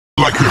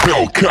like a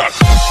Hellcat.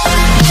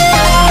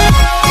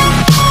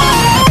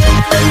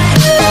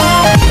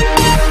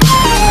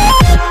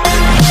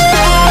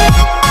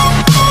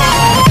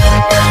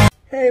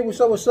 Hey, what's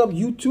up,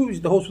 YouTube? It's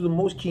the host of the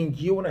most, King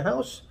Gio in the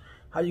house.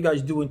 How you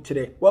guys doing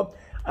today? Well,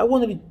 I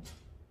wanted to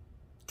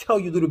tell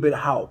you a little bit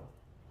how.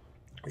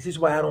 This is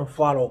why I don't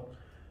follow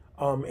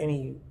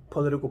any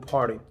political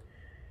party.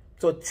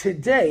 So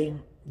today,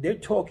 they're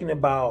talking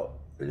about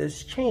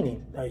Liz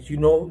Cheney. As you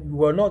know, you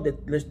well know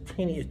that Liz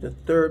Cheney is the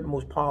third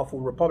most powerful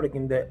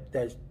Republican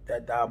that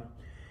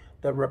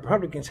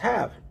Republicans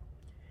have.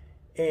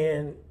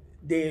 And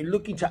they're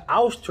looking to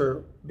oust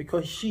her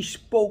because she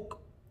spoke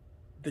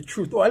the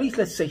truth, or at least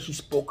let's say she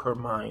spoke her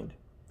mind.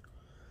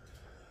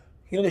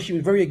 You know that she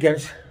was very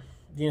against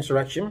the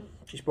insurrection.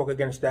 She spoke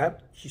against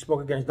that. She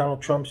spoke against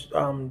Donald Trump's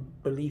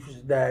beliefs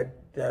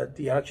that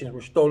the elections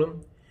were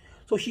stolen.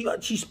 So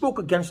she spoke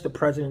against the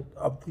president,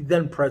 of the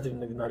then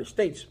president of the United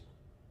States.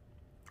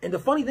 And the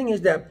funny thing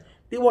is that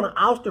they want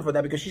to oust her for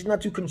that because she's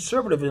not too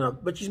conservative enough,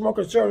 but she's more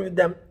conservative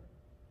than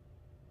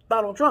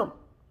Donald Trump.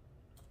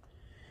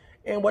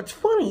 And what's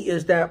funny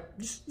is that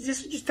this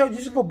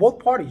is for both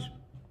parties.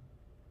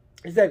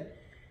 Is that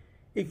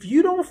if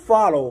you don't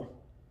follow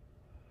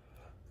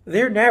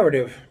their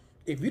narrative,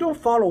 if you don't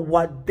follow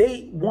what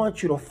they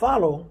want you to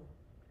follow,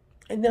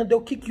 and then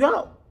they'll kick you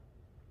out.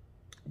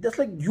 That's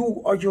like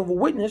you are Jehovah's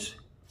Witness,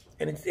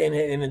 and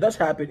it does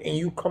happen, and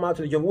you come out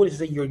to the Jehovah's Witness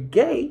and say you're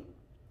gay,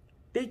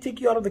 they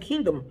take you out of the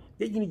kingdom.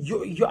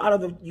 You're out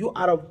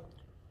of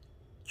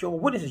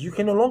Jehovah's Witnesses. You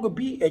can no longer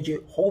be a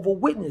Jehovah's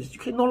Witness. You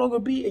can no longer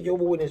be a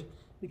Jehovah's Witness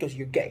because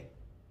you're gay.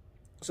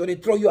 So they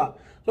throw you out.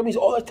 So it means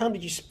all the time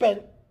that you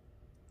spent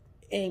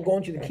in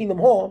going to the Kingdom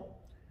Hall,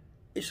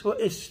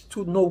 it's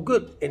to no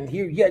good. And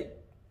here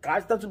yet,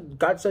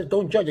 God says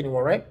don't judge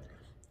anyone, right?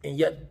 And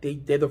yet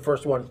they're the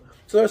first ones.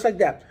 So it's like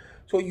that.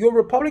 So you're a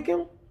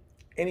Republican,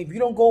 and if you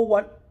don't go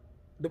what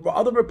the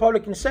other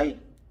Republicans say,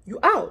 you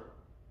out.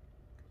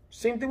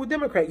 Same thing with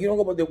Democrat. You don't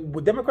go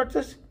what Democrats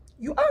say,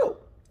 you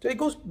out. So it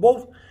goes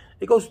both.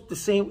 It goes the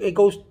same. It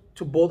goes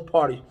to both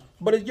parties.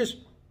 But it's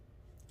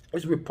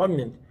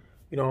repugnant.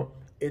 You know,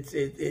 it's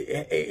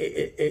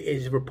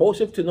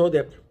repulsive to know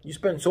that you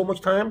spend so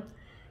much time,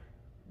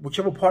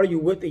 whichever party you're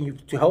with,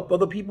 and to help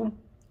other people,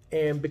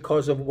 and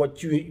because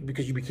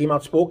you became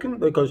outspoken,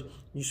 because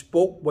you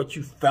spoke what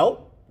you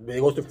felt. It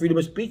goes to freedom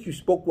of speech. You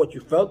spoke what you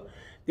felt.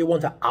 They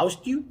want to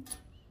oust you,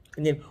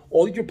 and then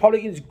all these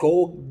Republicans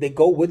go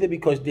with it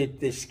because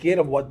they're scared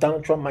of what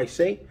Donald Trump might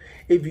say.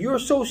 If you're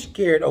so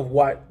scared of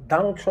what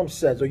Donald Trump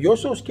says, or you're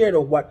so scared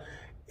of what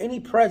any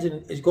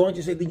president is going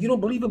to say, then you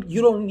don't believe him.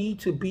 You don't need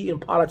to be in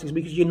politics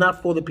because you're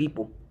not for the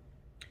people.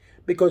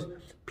 Because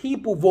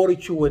people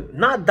voted you in,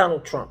 not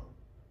Donald Trump,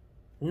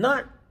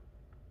 not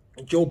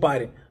Joe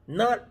Biden,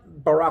 not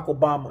Barack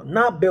Obama,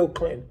 not Bill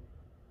Clinton.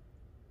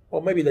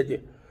 Or maybe they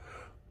did.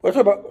 We're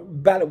talking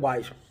about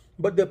ballot-wise.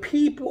 But the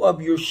people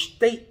of your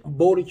state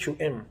voted you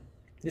in.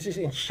 This is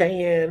in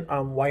Cheyenne,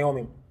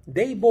 Wyoming.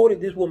 They voted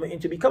this woman in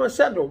to become a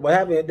senator. They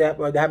haven't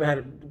had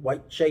a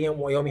white Cheyenne,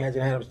 Wyoming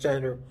hasn't had a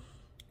senator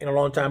in a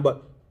long time.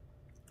 But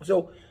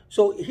so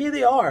here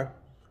they are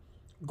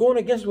going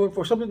against her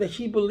for something that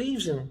she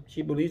believes in.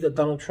 She believes that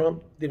Donald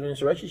Trump did an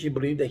insurrection. She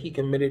believed that he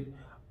committed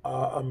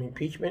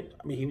impeachment.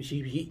 I mean,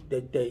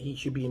 that he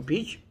should be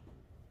impeached.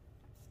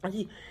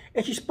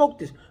 And she spoke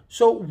this.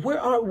 So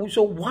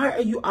why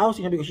are you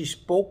ousting her? Because she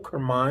spoke her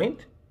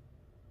mind?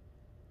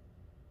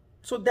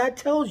 So that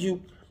tells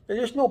you that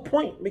there's no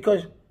point,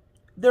 because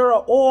they're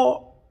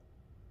all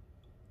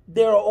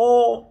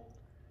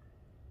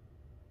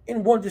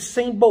in the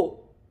same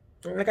boat.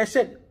 And like I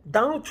said,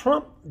 Donald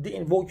Trump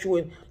didn't vote you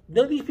in.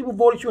 None of these people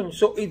voted you in.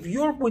 So if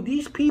you're with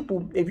these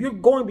people, if you're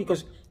going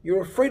because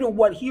you're afraid of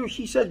what he or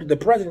she said, the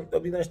president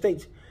of the United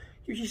States,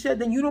 he or she said,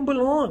 then you don't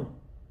belong.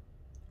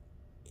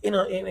 You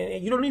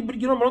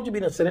don't belong to be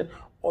in the Senate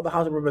or the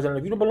House of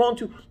Representatives. You don't belong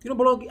to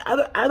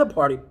either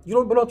party. You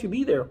don't belong to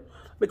be there,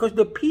 because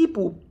the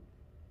people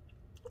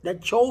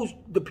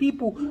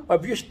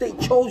of your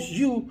state chose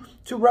you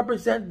to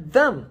represent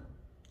them.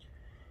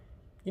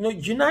 You know,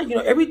 you're not. You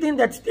know, everything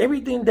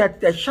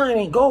that shine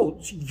ain't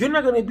gold. You're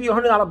not going to be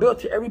 $100 bill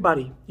to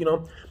everybody. You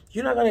know,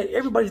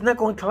 everybody's not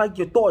going to like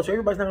your thoughts.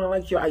 Everybody's not going to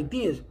like your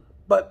ideas.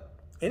 But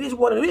it is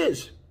what it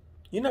is.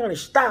 You're not going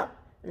to stop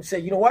and say,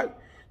 you know what?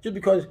 Just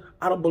because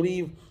I don't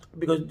believe,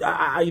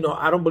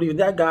 I don't believe in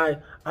that guy,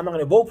 I'm not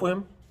going to vote for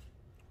him.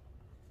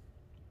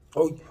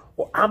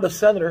 Or I'm the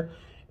senator,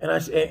 and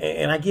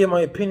I give my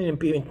opinion,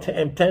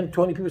 and 10,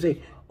 20 people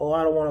say, oh,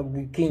 I don't want to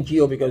be King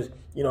Gio because,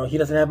 you know, he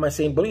doesn't have my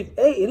same belief.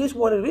 Hey, it is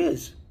what it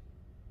is.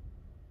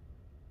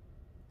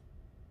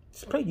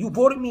 You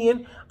voted me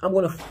in. I'm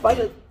going to fight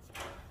it.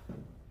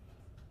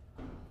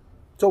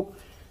 So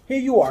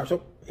here you are.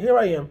 So here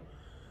I am.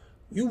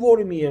 You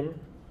voted me in.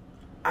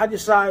 I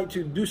decide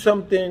to do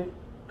something.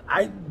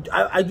 I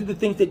do the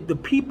things that the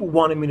people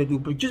wanted me to do.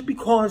 But just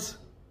because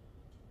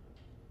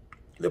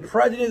the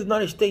president of the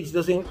United States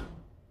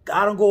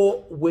I don't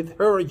go with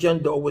her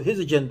agenda or with his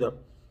agenda,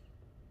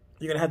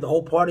 you're gonna have the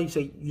whole party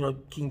say, you know,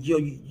 King Gio,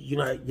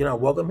 you're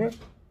not welcome here.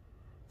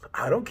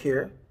 I don't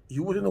care.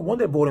 You wasn't the one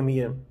that voted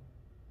me in.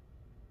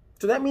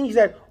 So that means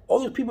that all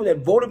those people that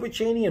voted for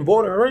Cheney and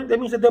voted her in, that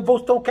means that their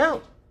votes don't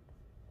count.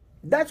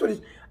 That's what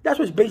it's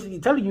basically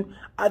telling you.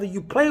 Either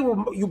you play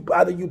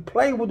by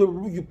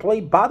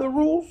the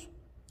rules,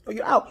 or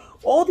you're out.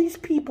 All these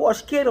people are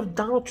scared of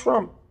Donald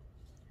Trump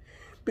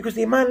because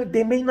they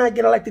may not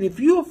get elected. If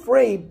you're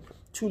afraid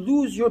to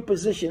lose your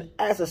position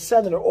as a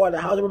senator or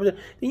the House of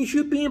Representatives, then you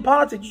should be in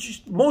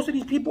politics. Most of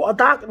these people are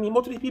doctors. I mean,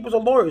 most of these people are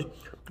lawyers.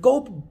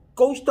 Go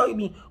study. I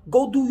mean,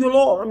 go do your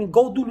law. I mean,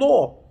 go do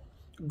law.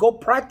 Go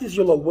practice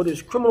your law, whether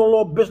it's criminal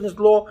law, business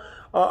law,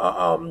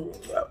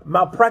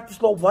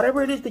 malpractice law,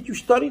 whatever it is that you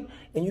studied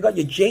and you got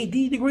your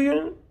JD degree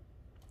in,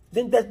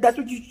 then that's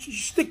what you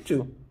stick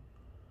to.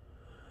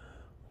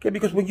 Okay,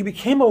 because when you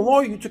became a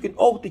lawyer, you took an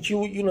oath that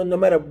you know, no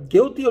matter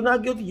guilty or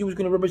not guilty, you was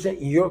going to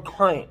represent your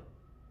client.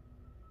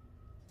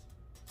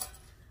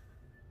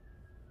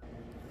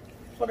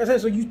 Like I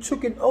said, so you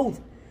took an oath.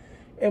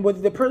 And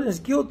whether the person is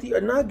guilty or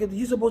not guilty,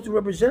 you're supposed to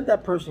represent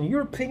that person. Your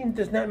opinion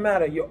does not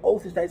matter. Your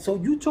oath is that. So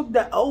you took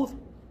that oath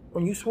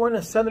when you swore in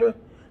a senator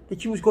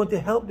that you was going to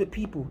help the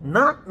people.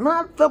 Not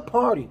the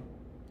party,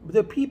 but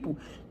the people.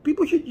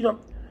 People should, you know,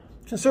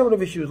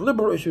 conservative issues,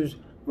 liberal issues.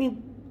 I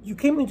mean, you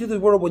came into this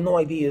world with no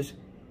ideas.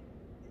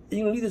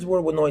 You're going to leave this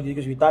world with no ideas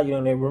because you thought you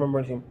don't remember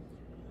anything.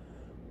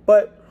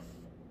 But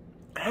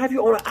have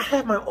your own. I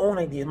have my own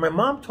ideas. My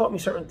mom taught me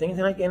certain things,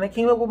 and I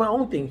came up with my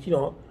own things, you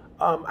know.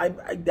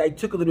 I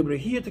took a little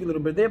bit here, took a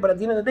little bit there, but at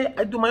the end of the day,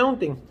 I do my own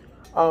thing.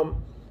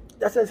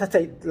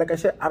 Like I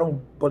said, I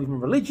don't believe in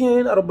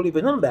religion. I don't believe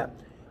in none of that.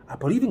 I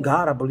believe in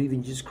God. I believe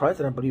in Jesus Christ,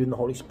 and I believe in the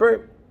Holy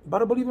Spirit.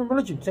 But I believe in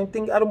religion. Same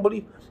thing. I don't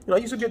believe. You know, I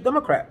used to be a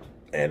Democrat,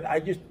 and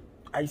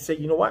I said,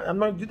 you know what? I'm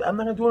not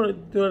gonna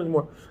do it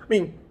anymore. I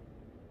mean,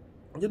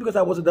 just because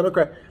I was a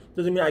Democrat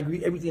doesn't mean I agree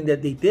with everything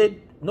that they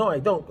did. No, I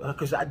don't,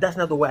 because that's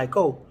not the way I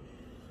go.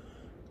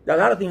 There are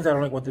a lot of things I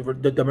don't like what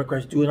the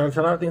Democrats do, and there's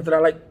a lot of things that I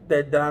like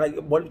that I like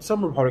what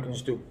some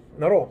Republicans do.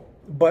 Not all,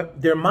 but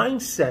their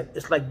mindset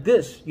is like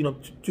this. You know,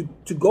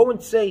 to go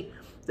and say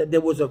that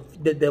there was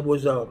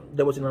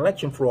an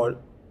election fraud,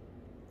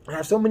 and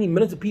have so many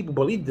millions of people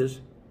believe this,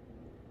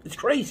 it's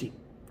crazy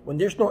when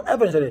there's no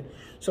evidence of it.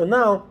 So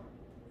now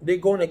they're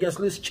going against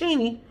Liz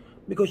Cheney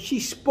because she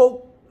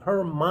spoke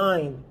her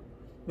mind,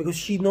 because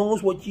she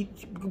knows what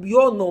we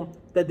all know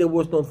that there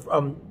was no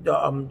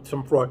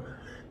some fraud.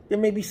 There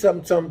may be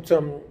some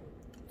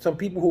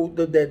people who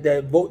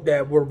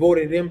that were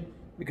voted in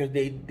because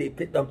they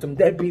picked up some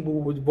dead people who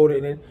was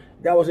voted in.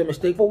 That was a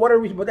mistake for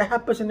whatever reason, but that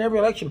happens in every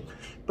election.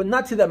 But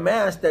not to the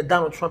mass that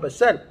Donald Trump has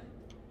said.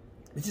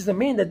 This is a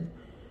man that,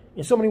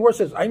 in so many words,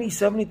 says, "I need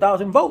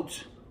 70,000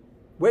 votes."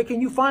 Where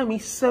can you find me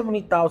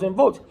 70,000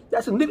 votes?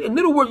 That's in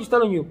little words. He's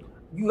telling you,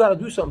 you got to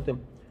do something.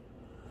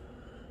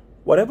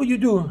 Whatever you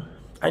do,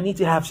 I need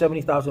to have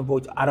 70,000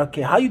 votes. I don't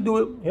care how you do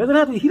it.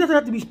 He doesn't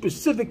have to be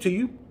specific to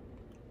you.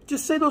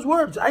 Just say those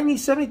words. I need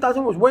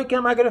 70,000 votes. Where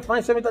am I going to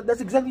find 70,000?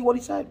 That's exactly what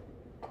he said.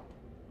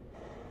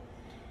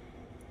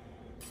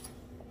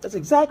 That's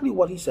exactly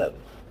what he said.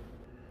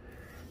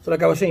 So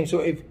like I was saying, so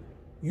if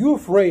you're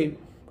afraid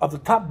of the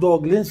top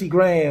dog, Lindsey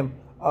Graham,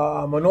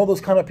 and all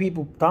those kind of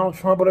people, Donald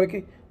Trump,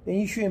 whatever, then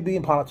you shouldn't be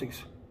in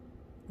politics.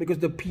 Because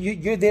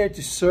you're there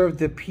to serve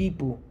the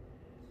people,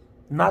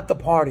 not the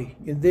party.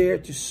 You're there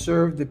to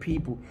serve the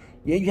people.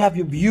 Yeah, you have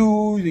your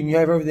views and you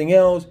have everything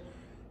else,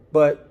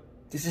 but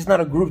this is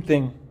not a group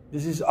thing.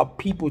 This is a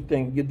people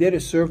thing. You're there to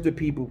serve the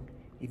people.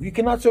 If you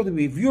cannot serve the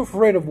people, if you're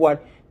afraid of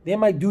what they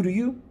might do to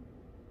you,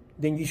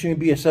 then you shouldn't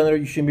be a senator.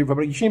 You shouldn't be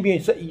Republican.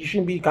 You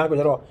shouldn't be in Congress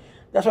at all.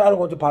 That's why I don't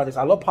go into politics.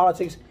 I love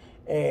politics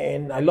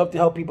and I love to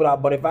help people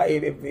out. But if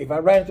I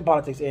ran into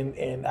politics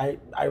and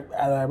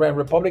I ran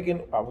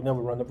Republican, I would never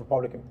run the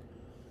Republican.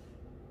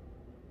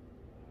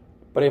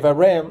 But if I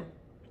ran,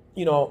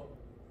 you know,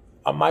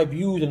 on my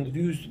views and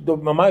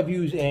my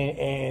views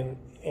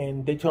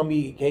and they tell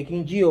me, hey,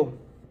 King Gio,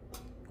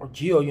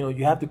 you know,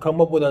 you have to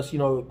come up with us, you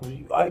know.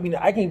 I mean,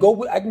 I can go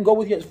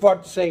with you as far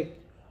to say,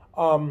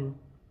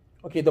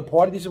 okay, the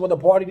party, this is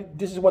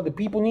what the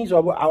people need,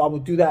 so I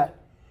would do that.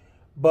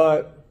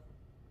 But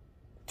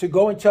to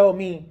go and tell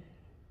me,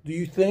 do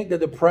you think that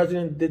the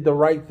president did the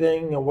right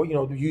thing, or what, you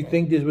know, do you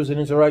think this was an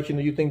insurrection,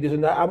 do you think this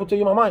and that? I will tell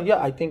you my mind.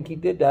 Yeah, I think he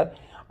did that.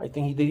 I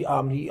think he did.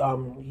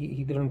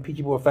 He did an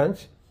impeachable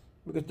offense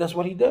because that's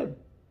what he did.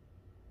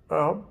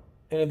 And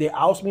if they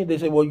oust me, they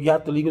say, well, you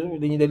have to leave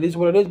it. Then it is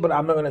what it is. But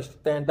I'm not gonna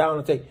stand down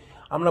and say,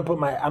 I'm not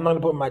gonna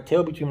put my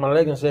tail between my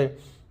legs and say,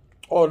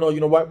 oh no,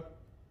 you know what?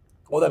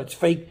 Oh, that it's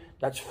fake.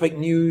 That's fake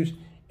news,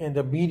 and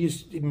the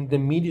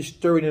media's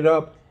stirring it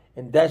up,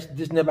 and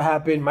this never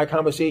happened. My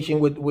conversation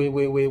with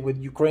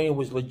Ukraine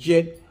was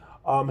legit.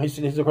 His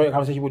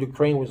conversation with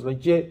Ukraine was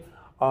legit.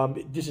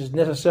 This is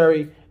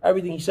necessary.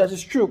 Everything he says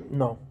is true.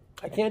 No,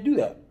 I can't do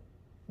that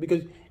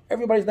because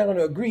everybody's not going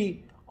to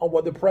agree on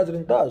what the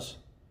president does.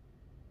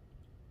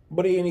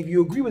 But if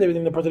you agree with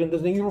everything the president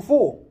does, then you're a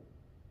fool.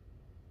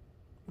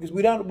 Because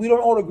we don't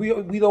all agree.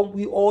 We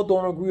all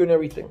don't agree on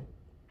everything.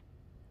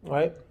 All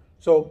right?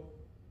 So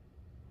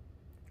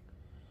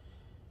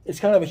it's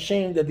kind of a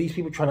shame that these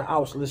people are trying to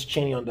oust Liz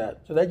Cheney on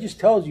that. So that just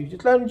tells you,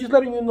 just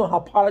letting you know how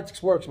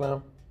politics works,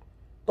 man.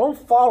 Don't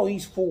follow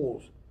these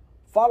fools.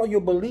 Follow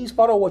your beliefs,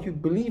 follow what you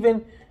believe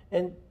in,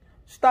 and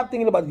stop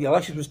thinking about the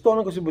elections were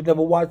stolen, because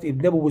it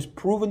never was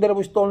proven that it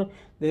was stolen.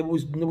 It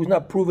was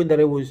not proven that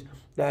it was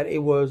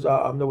there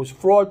was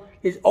fraud.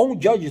 His own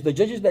judges, the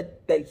judges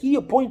that he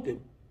appointed,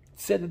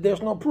 said that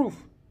there's no proof.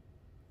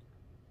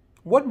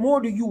 What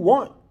more do you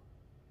want?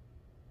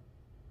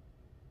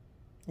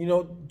 You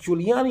know,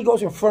 Giuliani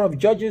goes in front of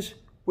judges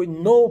with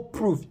no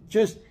proof,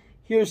 just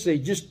hearsay,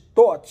 just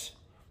thoughts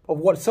of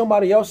what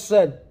somebody else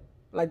said.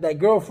 Like that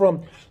girl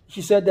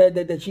she said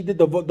that she did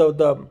she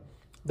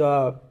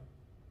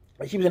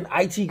was an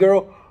IT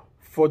girl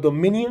for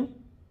Dominion.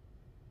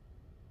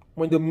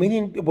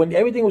 When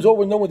everything was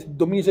over, no one,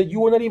 Dominion said, you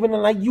weren't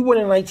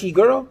an IT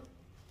girl.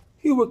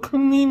 You were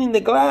cleaning the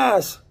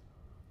glass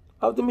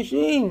of the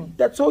machine.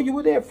 That's all you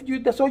were there for.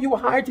 That's all you were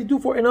hired to do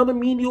for another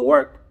menial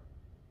work.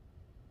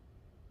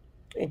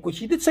 And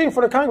she did say in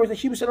front of Congress that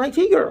she was an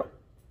IT girl.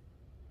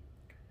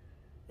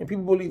 And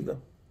people believed her.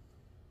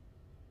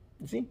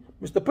 You see?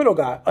 Mr. Pillow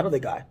guy,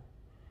 another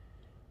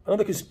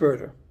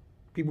conspirator.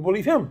 People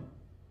believe him.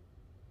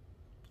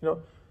 You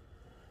know,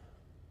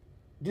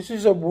 this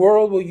is a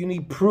world where you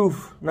need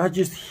proof, not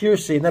just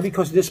hearsay. Not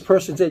because this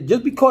person said,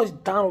 just because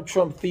Donald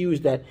Trump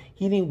feels that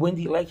he didn't win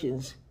the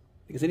elections,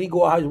 because he didn't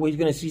go out his way, he's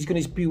going to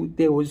dispute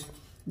there was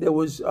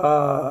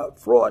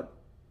fraud.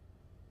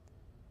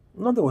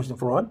 No, there wasn't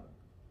fraud.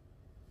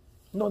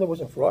 No, there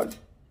wasn't fraud.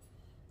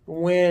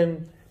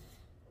 When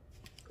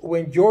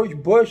George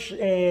Bush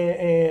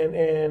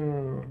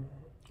and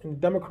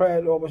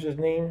Democrat, what was his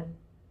name,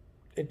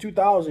 in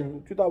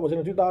 2000,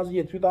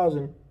 yeah,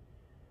 2000,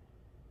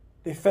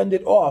 they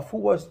fended off. Who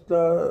was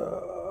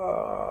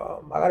I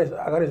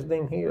got his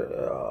name here.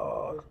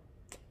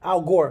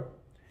 Al Gore.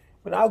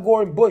 When Al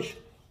Gore and Bush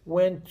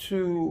went head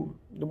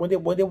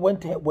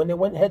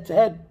to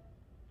head,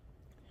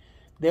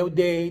 there was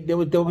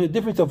a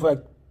difference of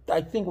like,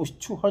 I think it was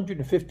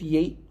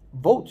 258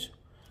 votes.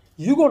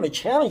 You're going to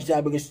challenge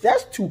that because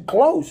that's too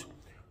close.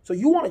 So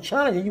you want to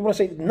challenge it. You want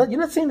to say, you're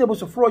not saying there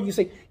was a fraud. You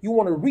say you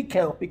want to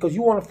recount because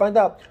you want to find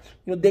out,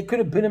 there could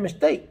have been a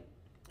mistake.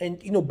 And,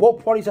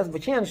 both parties have a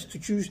chance to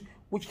choose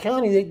which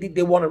county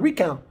they want to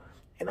recount.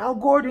 And Al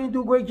Gore didn't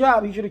do a great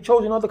job. He should have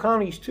chosen other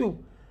counties too.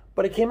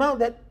 But it came out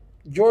that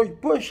George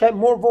Bush had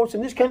more votes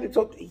in this county,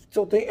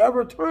 so they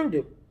overturned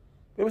it.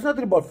 It was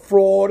nothing about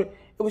fraud.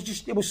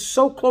 It was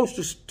so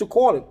close to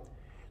call it.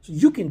 So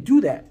you can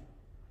do that.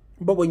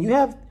 But when you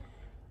want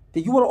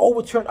to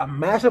overturn a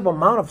massive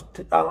amount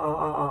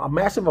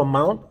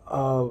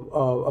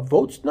of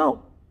votes,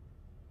 no,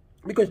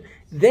 because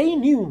they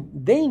knew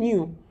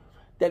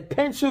that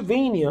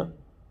Pennsylvania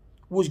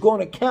was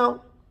going to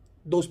count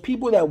those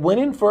people that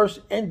went in first,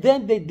 and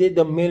then they did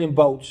the mail-in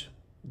votes.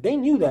 They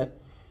knew that.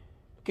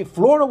 Okay, I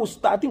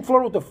think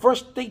Florida was the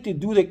first state to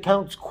do the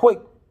counts quick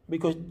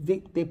because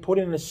they put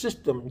in a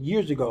system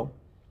years ago,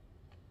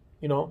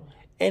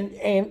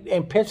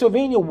 And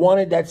Pennsylvania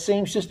wanted that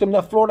same system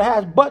that Florida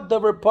has, but the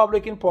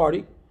Republican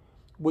Party,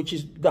 which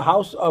is the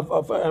House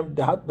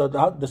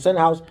the Senate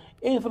House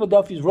in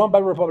Philadelphia, is run by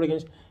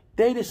Republicans.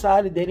 They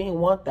decided they didn't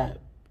want that.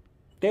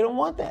 They don't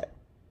want that.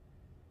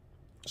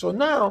 So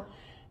now,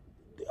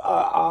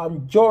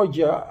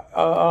 Georgia,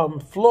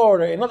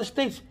 Florida, and other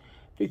states,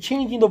 they're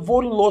changing the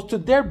voting laws to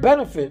their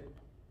benefit.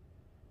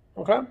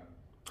 Okay,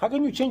 how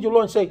can you change the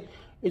law and say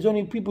it's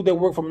only people that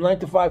work from 9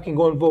 to 5 can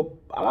go and vote?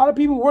 A lot of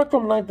people work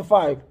from 9 to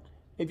 5.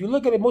 If you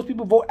look at it, most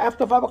people vote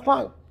after 5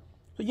 o'clock.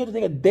 So you have to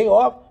take a day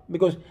off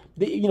because,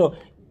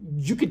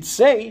 you could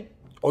say,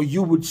 or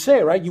you would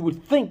say, right? You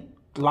would think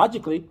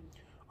logically,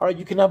 all right,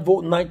 you cannot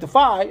vote 9 to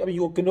 5. I mean,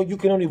 you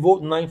can only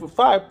vote 9 to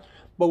 5.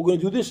 But we're going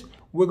to do this.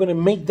 We're going to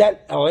make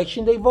that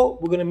election day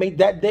vote. We're going to make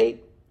that day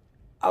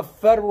a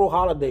federal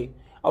holiday,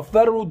 a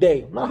federal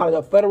day, not holiday,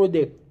 a federal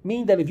day.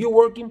 Meaning that if you're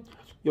working,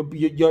 you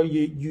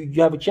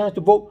have a chance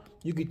to vote.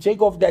 You can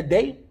take off that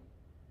day,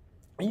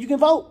 and you can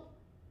vote.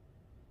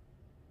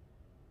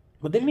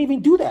 But they didn't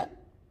even do that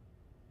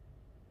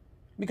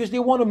because they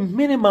want to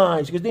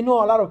minimize. Because they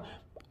know a lot of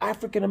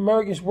African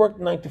Americans work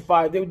 9 to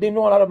 5. They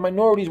know a lot of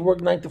minorities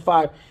work 9 to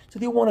 5. So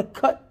they want to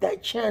cut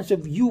that chance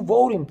of you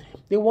voting.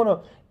 They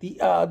want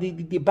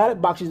the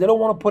ballot boxes. They don't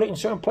want to put it in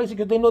certain places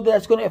because they know they're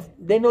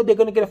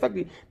going to get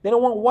affected. They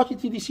don't want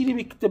Washington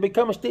D.C. to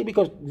become a state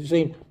because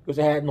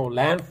they had no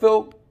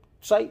landfill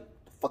site.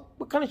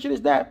 What kind of shit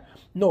is that?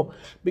 No,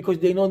 because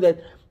they know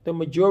that the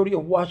majority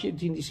of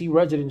Washington, D.C.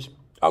 residents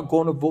are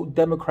going to vote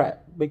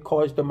Democrat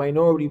because the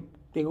minority,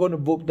 they're going to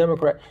vote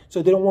Democrat.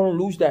 So they don't want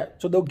to lose that.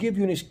 So they'll give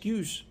you an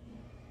excuse.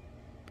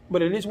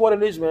 But it is what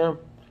it is, man.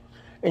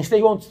 And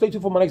stay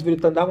tuned for my next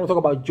video. I'm going to talk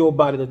about Joe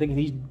Biden, the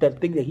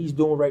thing that he's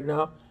doing right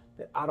now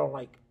that I don't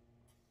like.